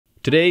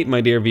Today, my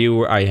dear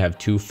viewer, I have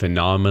two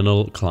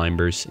phenomenal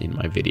climbers in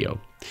my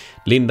video.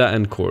 Linda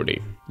and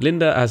Cordi.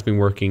 Linda has been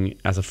working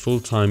as a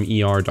full-time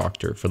ER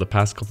doctor for the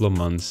past couple of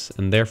months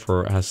and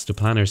therefore has to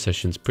plan her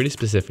sessions pretty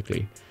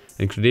specifically.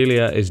 And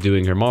Cordelia is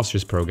doing her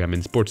master's program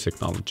in sports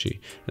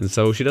technology, and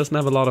so she doesn't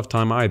have a lot of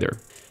time either.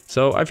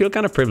 So I feel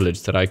kind of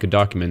privileged that I could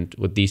document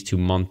what these two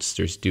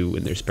monsters do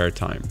in their spare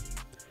time.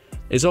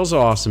 It's also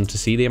awesome to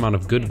see the amount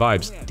of good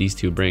vibes these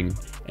two bring,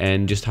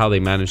 and just how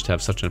they manage to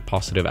have such a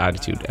positive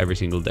attitude every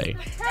single day.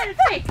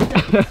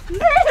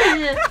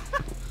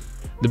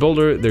 The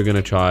boulder they're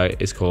gonna try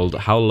is called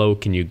How Low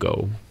Can You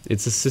Go?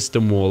 It's a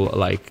system wall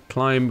like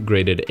climb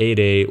graded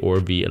 8A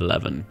or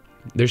V11.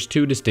 There's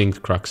two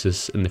distinct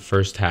cruxes in the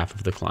first half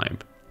of the climb.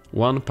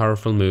 One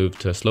powerful move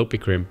to a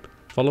slopey crimp,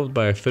 followed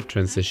by a foot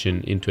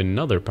transition into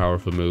another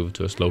powerful move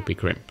to a slopey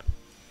crimp.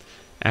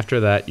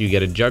 After that, you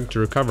get a jug to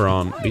recover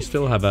on, but you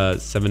still have a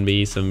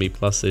 7B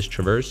plus-ish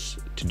traverse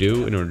to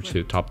do in order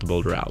to top the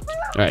boulder out.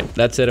 Alright,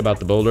 that's it about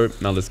the boulder.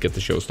 Now let's get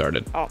the show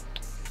started. Oh.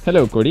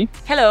 Hello, Cordi.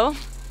 Hello.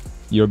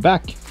 You're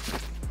back.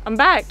 I'm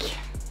back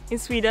in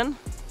Sweden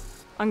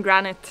on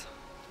granite.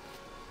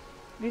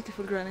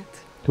 Beautiful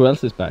granite. Who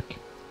else is back?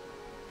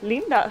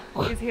 Linda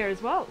is here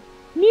as well.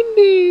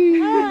 Lindy!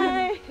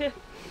 Hi!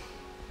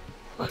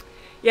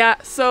 Yeah,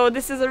 so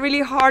this is a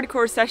really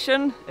hardcore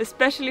session,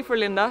 especially for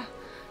Linda.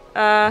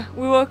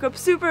 We woke up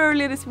super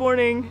early this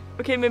morning.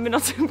 Okay, maybe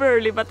not super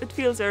early, but it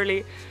feels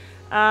early.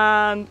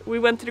 And we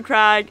went to the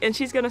crag and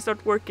she's gonna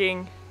start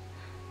working.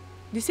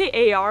 Do you say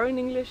AR in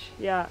English?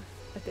 Yeah,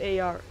 at the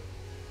AR.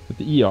 At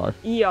the ER.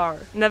 ER,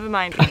 never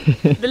mind.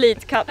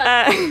 Delete, cut.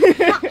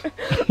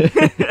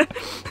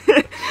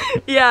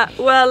 Yeah,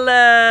 well,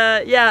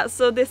 yeah,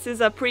 so this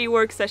is a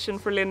pre-work session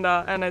for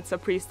Linda and it's a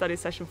pre-study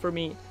session for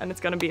me, and it's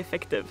gonna be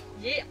effective.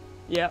 Yeah.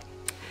 Yeah.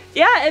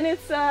 Yeah, and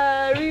it's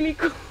a really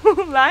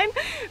cool line.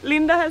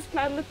 Linda has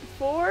planned it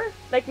before,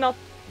 like not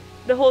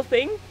the whole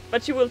thing,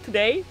 but she will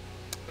today.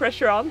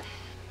 Pressure on.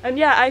 And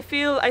yeah, I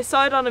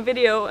saw it on a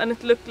video and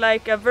it looked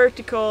like a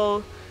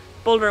vertical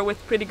boulder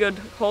with pretty good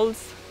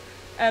holds,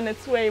 and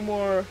it's way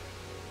more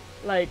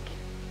like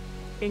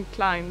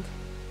inclined.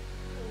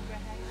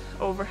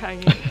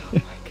 Overhanging. Oh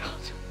my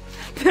god.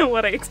 Than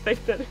what I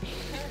expected.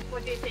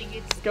 What do you think?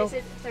 Is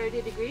it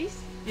 30 degrees?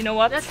 You know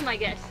what? That's my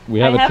guess. We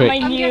have a trick.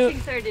 I'm guessing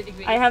 30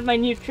 degrees. I have my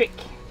new trick.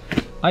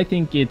 I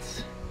think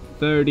it's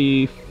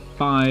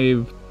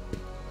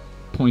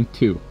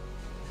 35.2.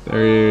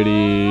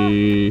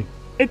 30...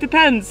 It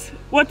depends.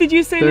 What did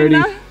you say,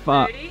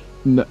 35... Linda? 30?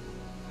 No.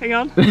 Hang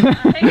on.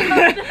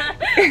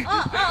 Hang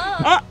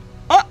on.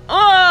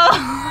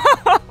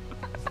 Oh.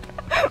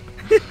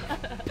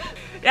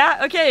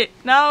 Yeah, okay.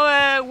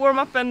 Now warm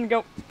up and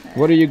go.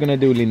 What are you gonna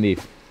do, Lindy?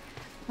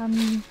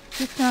 I'm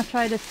just gonna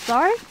try to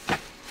start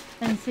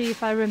and see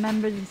if I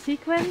remember the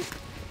sequence.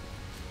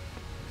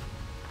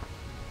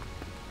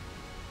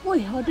 Oj,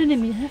 hörde ni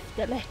min höft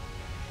eller?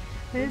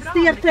 Det är en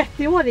stel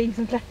 30-åring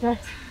som klättrar.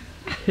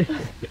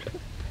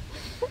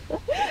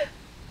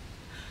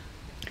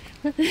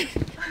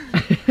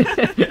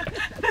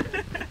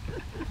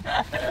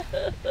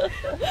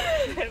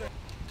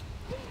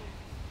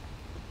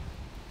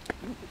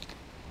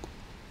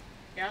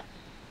 Ja.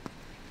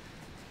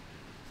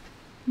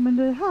 Men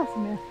det är här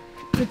som är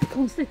lite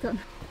konstigt än.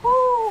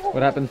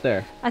 What happens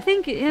there? I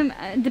think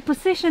the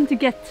position to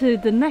get to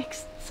the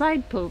next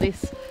side pull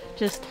is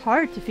just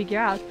hard to figure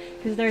out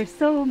because there are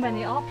so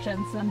many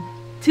options and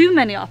too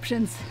many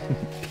options.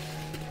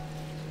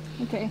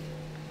 Okay,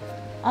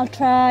 I'll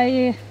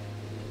try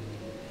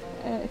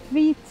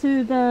 3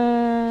 to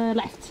the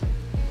left.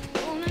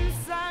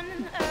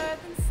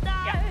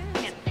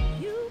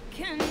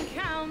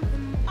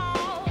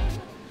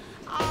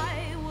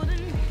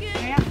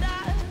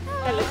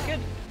 That looks good.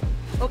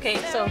 Okay,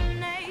 so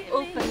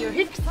open your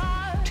hips.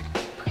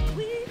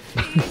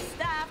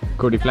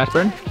 Cordi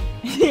Flashburn?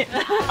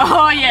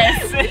 Oh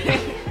yes.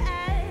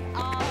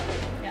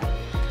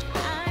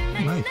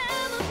 Nice.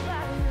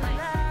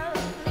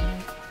 Yeah,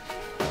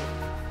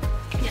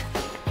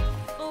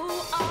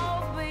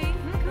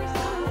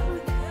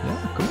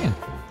 come in.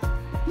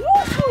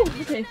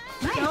 Okay.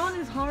 Down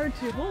is hard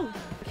to hold.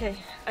 Okay,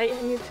 I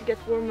need to get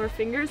warmer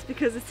fingers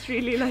because it's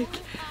really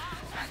like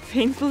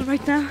painful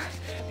right now.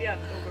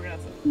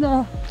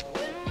 No.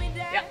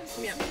 Ja,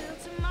 kom igen.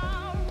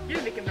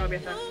 Gud vilken bra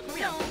beta. Kom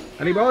igen.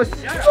 Allez, boss!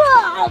 Det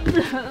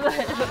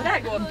här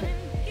går.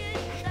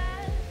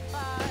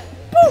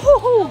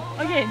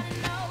 Okay.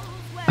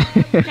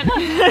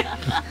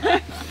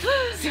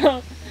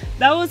 So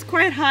that was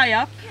quite high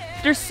up.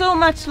 There's so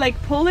much like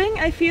pulling,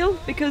 I feel,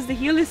 because the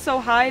heel is so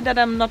high that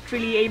I'm not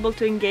really able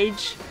to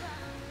engage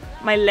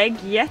my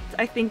leg yet.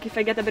 I think if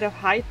I get a bit of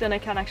height then I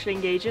can actually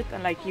engage it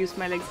and like use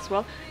my legs as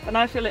well. But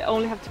now I feel I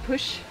only have to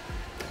push.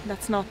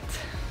 That's not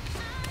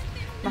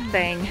my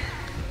thing.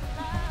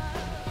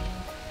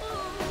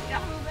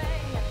 Yeah.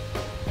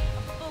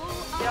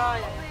 Ja, ja,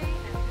 ja.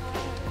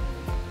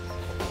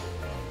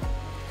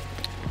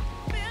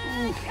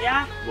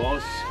 Ja.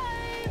 Boss!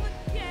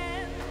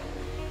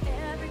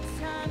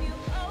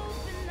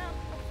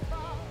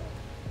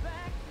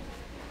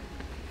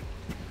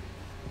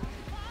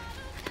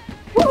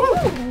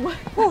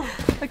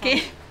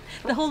 Okay,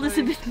 the hole is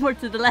a bit more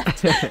to the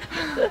left.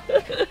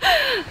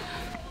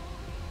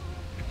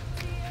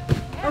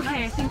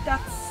 Okay, I think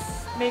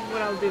that's maybe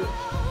what I'll do.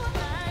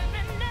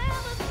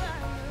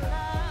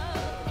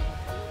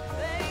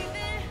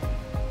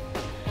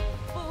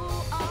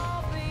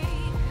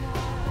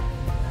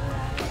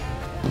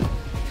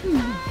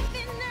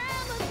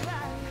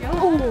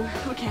 Oh,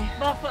 okej.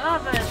 Bara få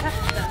över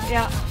höften.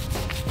 Ja.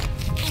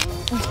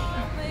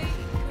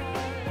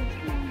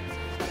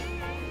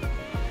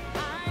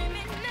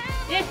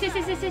 Yes, yes,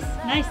 yes, yes, yes.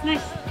 Nice,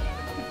 nice.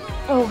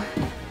 Oh,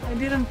 I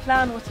didn't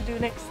plan what to do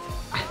next.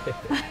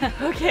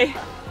 Okay.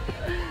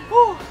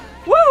 Oh,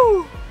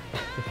 woo!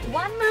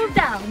 One move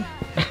down.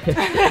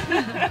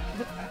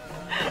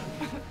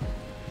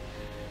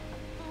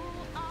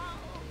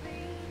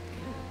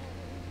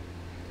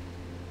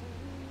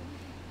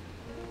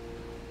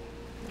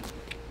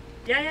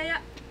 Ja.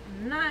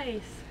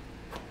 Nice.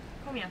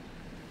 Kom igen.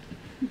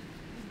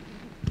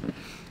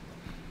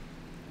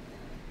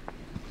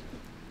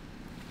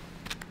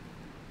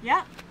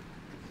 Ja.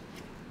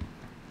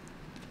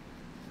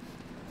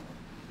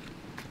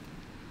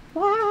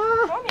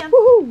 Kom igen.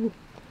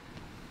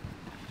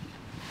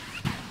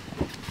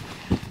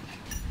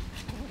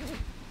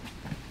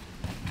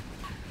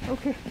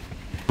 Okay.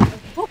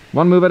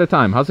 One move at a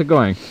time. How's it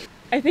going?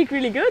 I think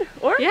really good,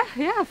 or?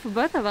 Yeah, for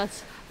both of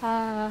us.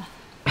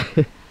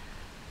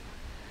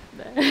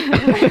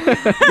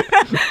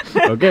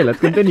 Okay, let's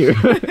continue.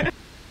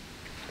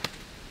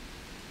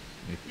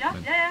 Ja.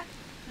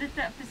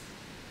 Lite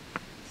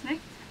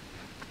snyggt.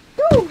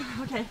 Woo!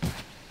 Okay.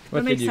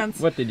 What makes did you sense.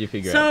 What did you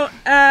figure So,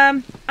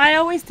 out? I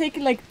always take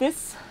it like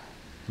this.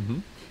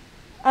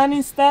 And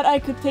instead I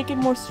could take it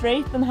more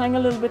straight and hang a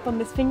little bit on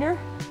this finger.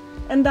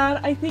 And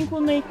that I think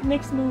will make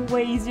next move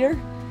way easier.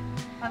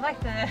 I like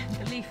the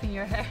leaf in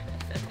your hair.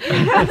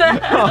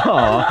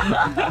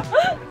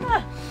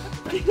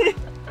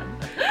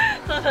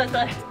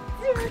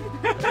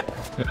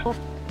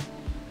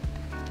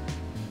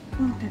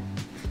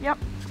 Yep.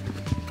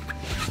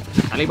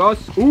 Ali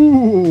boss.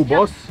 Ooh,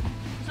 boss.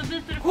 Så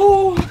byter du.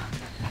 Oh,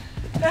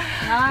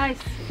 Nice.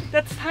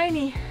 that's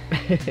tiny.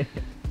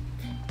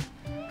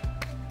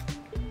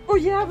 Oh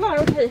jävlar,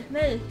 okej,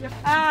 nej.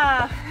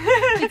 Ah.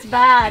 It's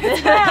bad.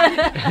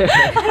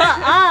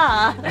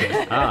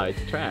 Ah,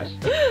 it's trash.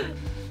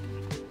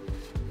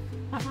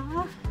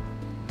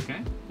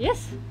 Okay.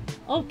 Yes.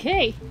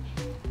 Okay.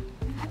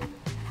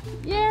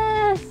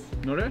 Yes.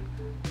 Några?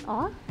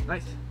 Ja.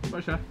 Nice.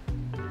 Bara kör.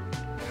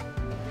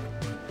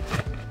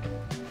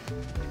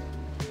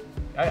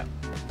 Ja.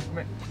 Kom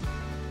igen.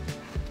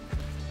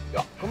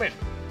 Ja, kom igen.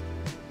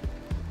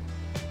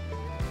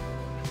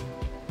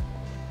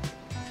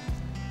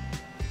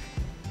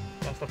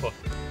 Kasta på.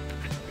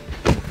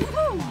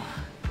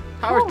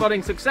 Power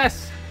spotting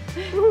success!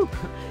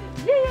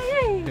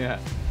 Yay! Yeah.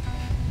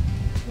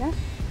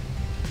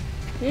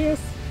 Yes.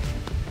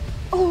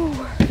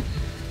 Oh.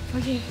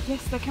 Okay,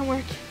 yes, that can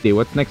work.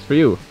 What's next for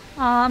you?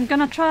 I'm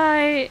gonna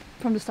try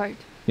from the start.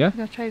 Yeah? I'm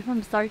gonna try it from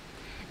the start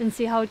and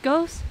see how it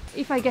goes.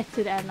 If I get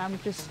to the end, I'm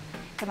just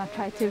gonna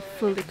try to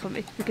fully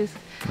commit because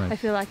Right. I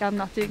feel like I'm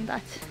not doing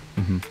that.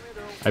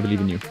 I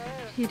believe in you.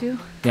 You do?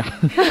 Yeah.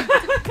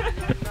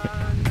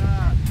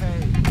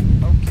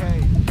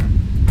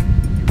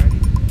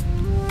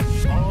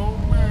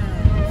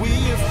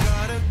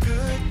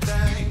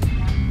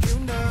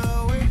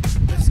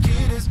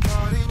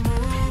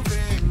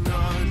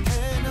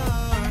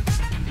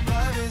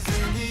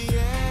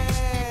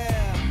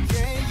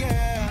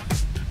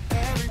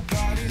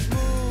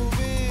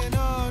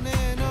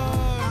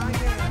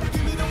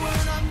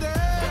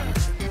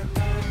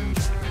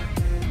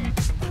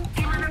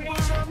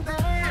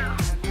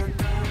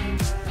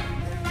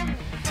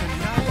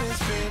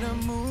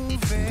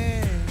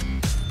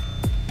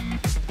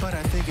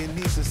 It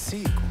needs a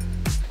sequel.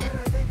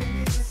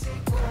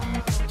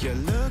 You're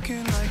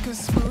looking like a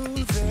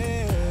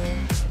smoothie,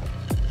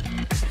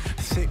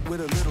 thick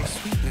with a little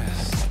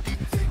sweetness.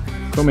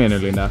 Kom igen nu,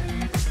 Linda.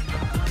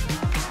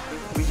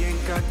 We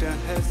ain't got to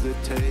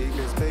hesitate,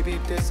 'cause baby,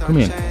 this our Kom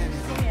igen. chance.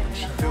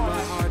 Feel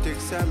my heart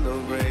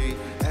accelerate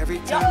every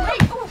time.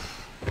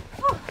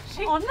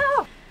 Oh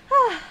no!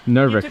 You took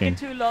Nerve-wracking. it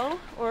too low,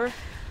 or?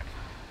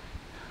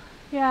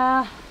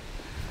 Yeah,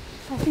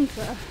 I think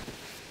so.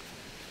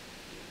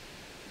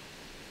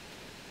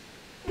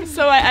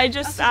 So I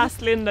just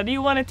asked Linda, do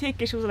you want to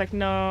take it? She was like,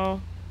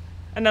 no.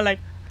 And I'm like,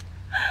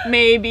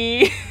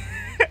 maybe.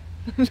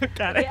 Look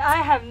at it. I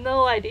have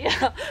no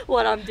idea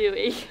what I'm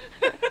doing.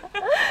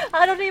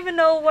 I don't even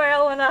know where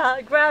I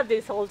wanna grab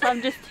this hole, so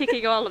I'm just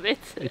taking all of it.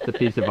 It's a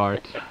piece of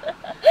art.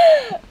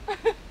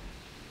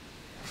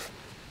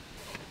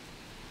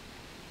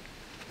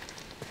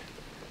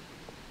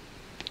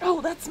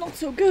 Oh, that's not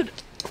so good.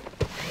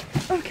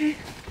 Okay.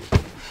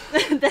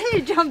 Then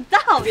you jump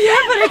down.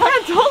 Yeah, but I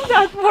can't hold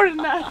that more than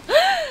that.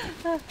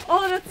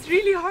 Oh, that's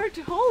really hard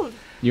to hold.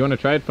 You want to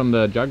try it from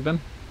the jug then?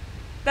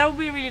 That would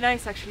be really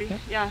nice, actually.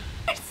 Yeah.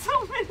 There's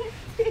so many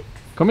things.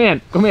 Kom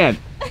igen, kom igen!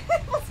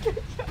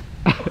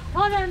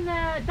 Ta den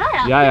men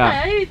där ja.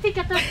 Ja. Jag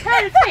tycker att det är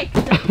perfekt.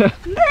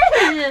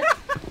 Nej!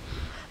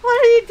 What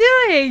are you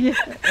doing?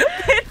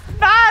 It's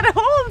bad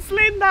holes,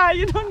 Linda!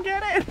 You don't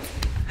get it!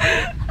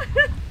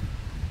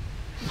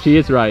 She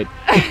is right.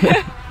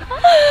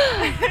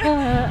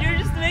 You're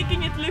just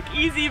making it look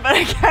easy, but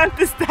I can't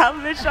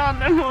establish on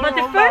them. But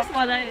the first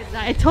one,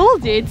 I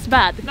told you it's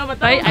bad. No,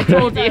 but right? I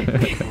told you.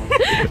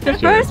 The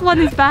first one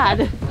is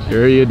bad.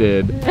 Sure you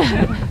did.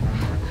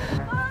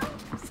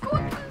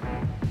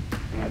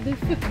 Det är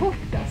för kort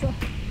alltså.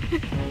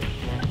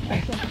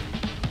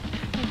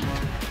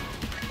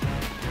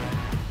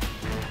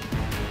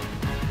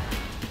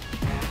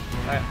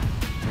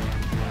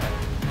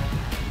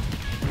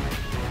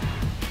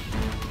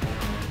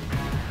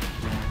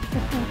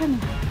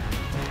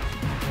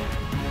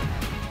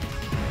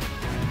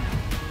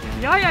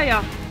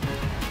 Ja.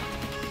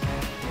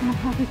 Man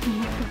har vilken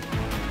macka.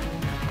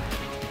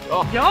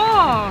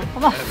 Ja!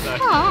 Vad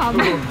fan?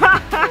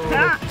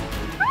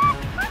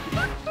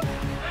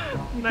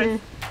 Nice.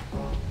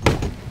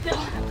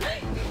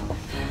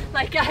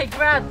 Like I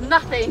grabbed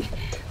nothing.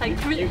 Like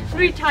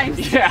three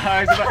times.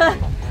 Yeah, it's about...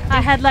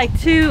 I had like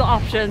 2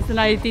 options and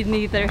I did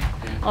neither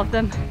of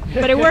them.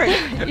 But it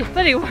worked.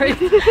 But it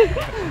worked.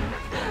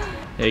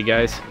 Hey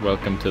guys,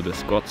 welcome to the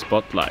Squat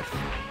Spot Life.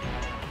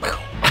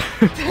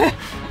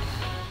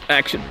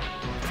 Action.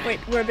 Wait,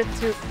 we're a bit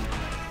too...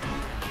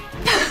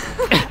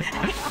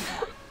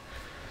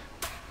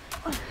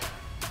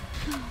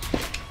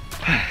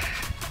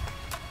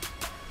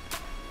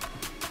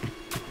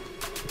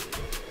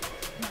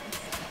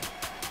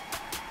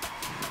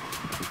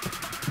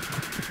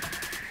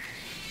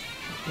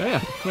 Yeah,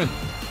 come in.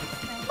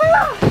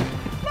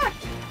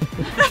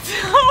 That's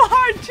so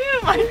hard too,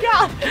 my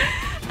god!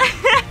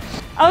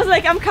 I was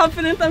like, I'm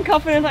confident,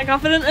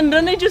 and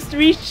then I just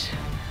reach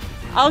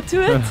out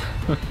to it.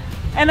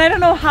 And I don't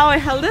know how I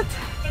held it.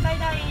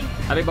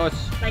 Allez boss.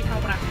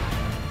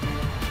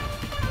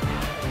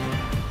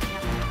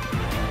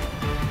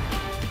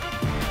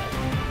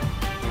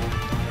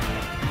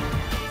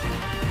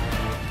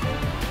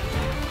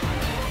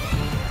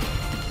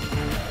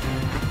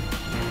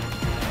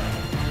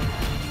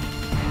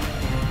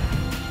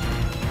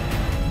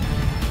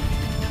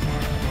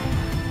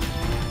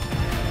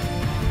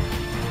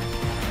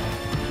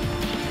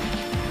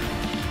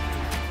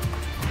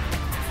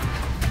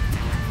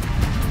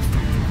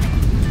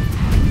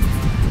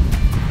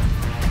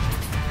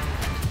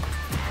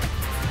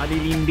 Allez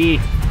Lindy.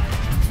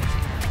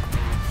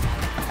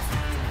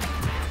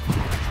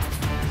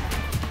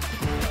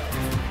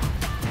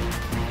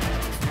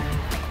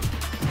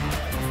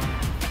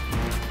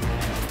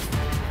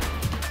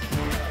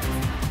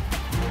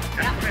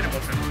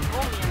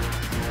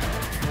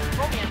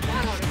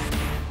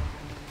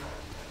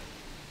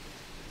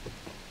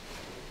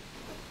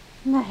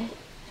 Nej.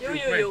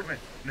 Jo.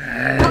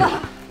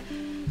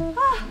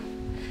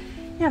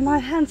 Yeah, my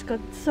hands got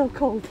so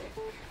cold.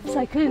 So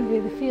I couldn't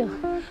really feel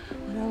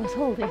what I was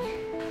holding.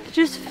 I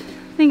just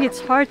think it's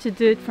hard to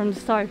do it from the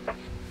start.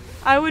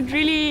 I would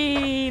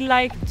really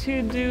like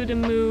to do the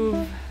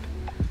move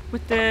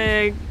with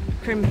the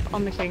crimp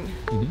on the cling,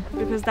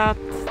 because that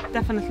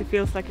definitely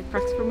feels like a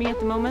crux for me at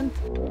the moment.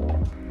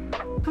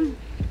 Come.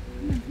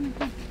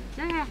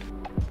 Yeah.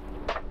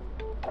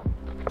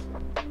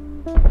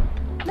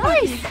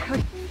 Nice!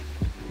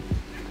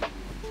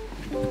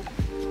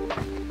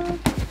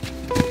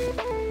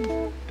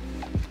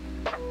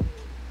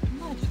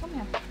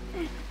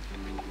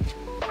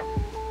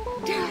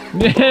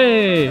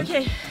 Yay!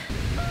 Okay.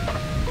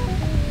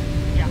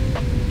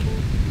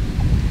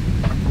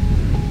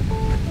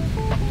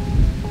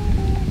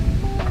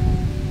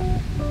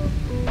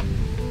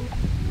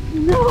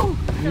 No!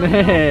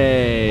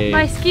 Nej!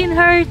 My skin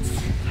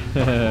hurts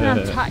and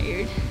I'm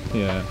tired.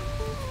 Yeah.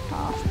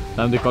 Oh,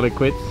 Time to call it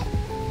quits.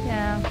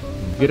 yeah.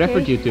 Good Okay.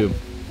 effort, you two.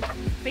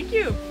 Thank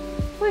you.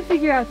 We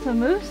figured out some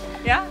moves.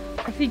 Yeah.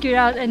 I figured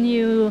out a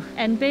new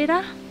end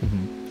beta.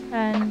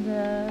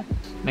 And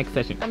Next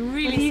session. I'm I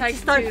really need to psyched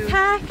start to...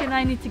 pack and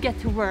I need to get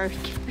to work.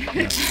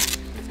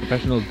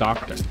 Professional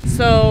doctor.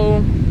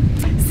 So,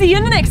 see you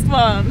in the next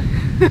one.